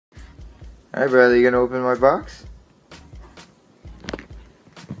Alright, brother, you gonna open my box?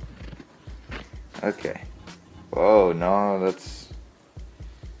 Okay. Whoa, no, that's...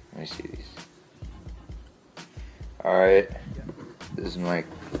 Let me see these. Alright. This is my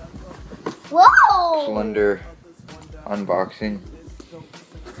Plndr unboxing.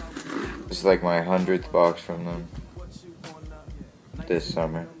 This is like my 100th box from them this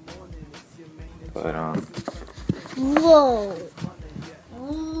summer. But, Whoa.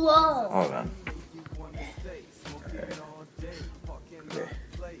 Whoa. hold on.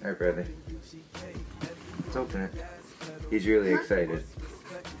 Alright, brother. Let's open it. He's really excited.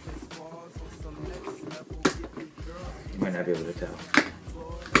 You might not be able to tell.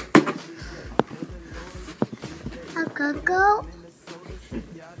 A cocoa?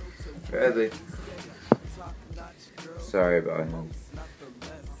 Bradley. Sorry about him.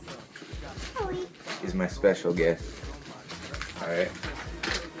 He's my special guest. Alright.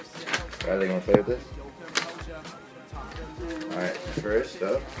 Bradley, you wanna play with this? Alright, first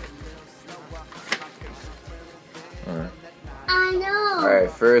up. Alright. I know.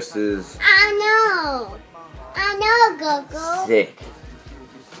 Alright, first is I know, Coco.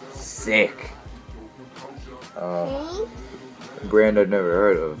 Sick. Brand I've never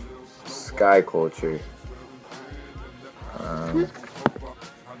heard of. Sky Culture.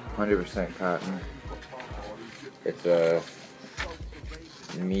 100% cotton. It's a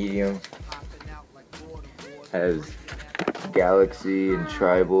medium. Has galaxy and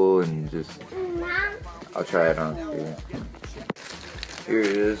tribal and just. I'll try it on for you. Here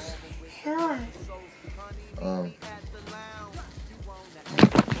it is. Sure.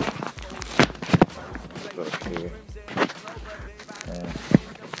 Look here.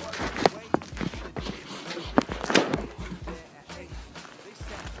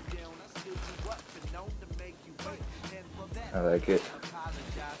 I like it.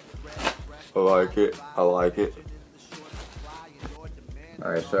 I like it. I like it.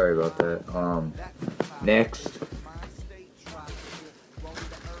 Alright, sorry about that. Next.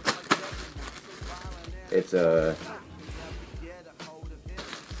 It's a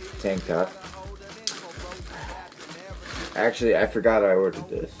tank top. Actually, I forgot I ordered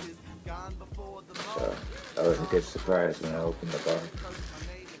this. So, that was a good surprise when I opened the box.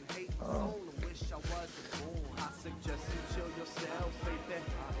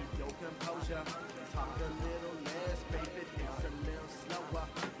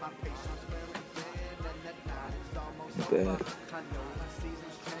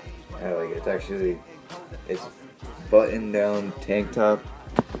 I like it. It's actually, it's button down tank top.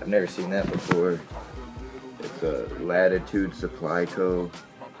 I've never seen that before. It's a Latitude Supply Co.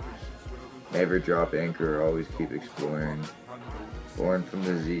 Never drop anchor, always keep exploring. Born from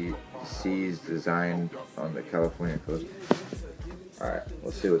the seas, designed on the California coast. Alright,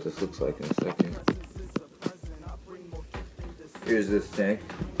 let's see what this looks like in a second. Here's this tank.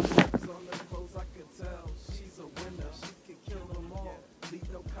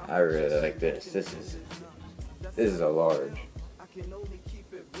 I really like this. This is a large.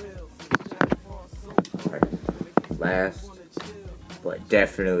 Right. Last, but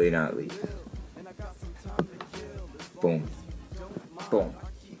definitely not least. Boom. Boom.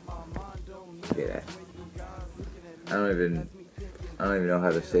 Look at that. I don't even know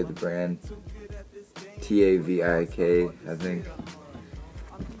how to say the brand. Tavik, I think.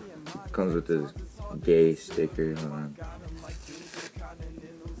 Comes with this gay sticker. Hold on.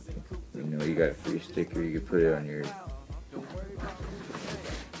 You know, you got a free sticker. You can put it on your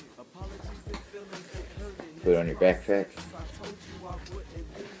backpack.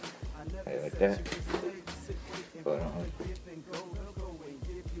 How you like that? Put it on.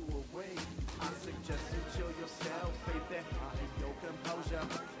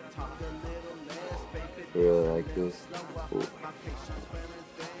 Really like this. Ooh.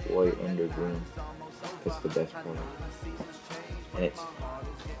 White underground. That's the best part. And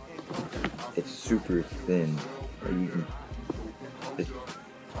it's super thin. You can,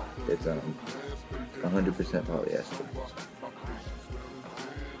 it's 100% polyester.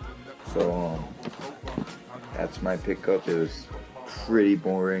 So that's my pickup. It was pretty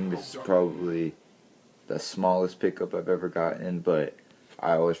boring. This is probably the smallest pickup I've ever gotten, but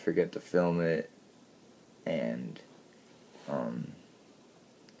I always forget to film it, and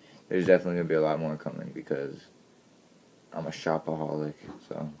there's definitely gonna be a lot more coming because I'm a shopaholic.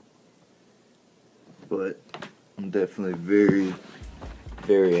 So, but I'm definitely very,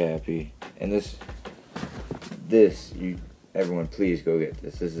 very happy. And everyone, please go get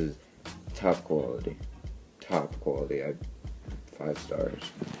this. This is top quality. 5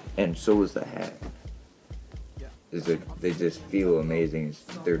 stars. And so was the hat. they just feel amazing.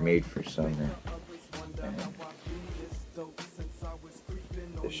 They're made for summer. And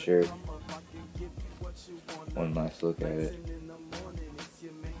the shirt, one last look at it.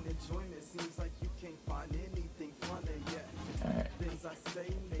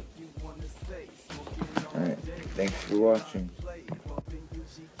 Alright, thanks for watching.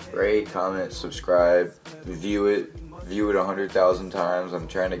 Rate, comment, subscribe, view it 100,000 times. I'm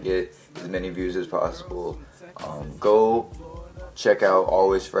trying to get as many views as possible. Go check out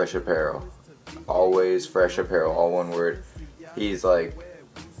Always Fresh Apparel. Always Fresh Apparel, all one word. He's I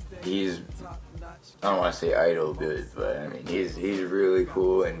don't want to say idol, but I mean he's really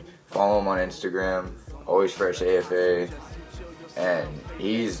cool. And follow him on Instagram, Always Fresh AFA. And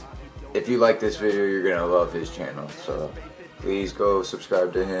if you like this video, you're gonna love his channel. So please go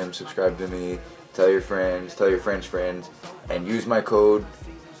subscribe to him, subscribe to me, tell your friends, tell your friends' friends, and use my code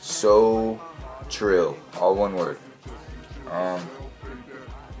SOTRILL, all one word.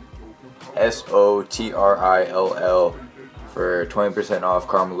 SOTRILL for 20% off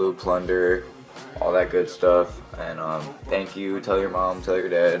Karmaloo, Plndr, all that good stuff. And thank you. Tell your mom, tell your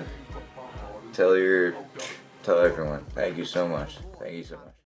dad, tell everyone. Thank you so much. Thank you so much.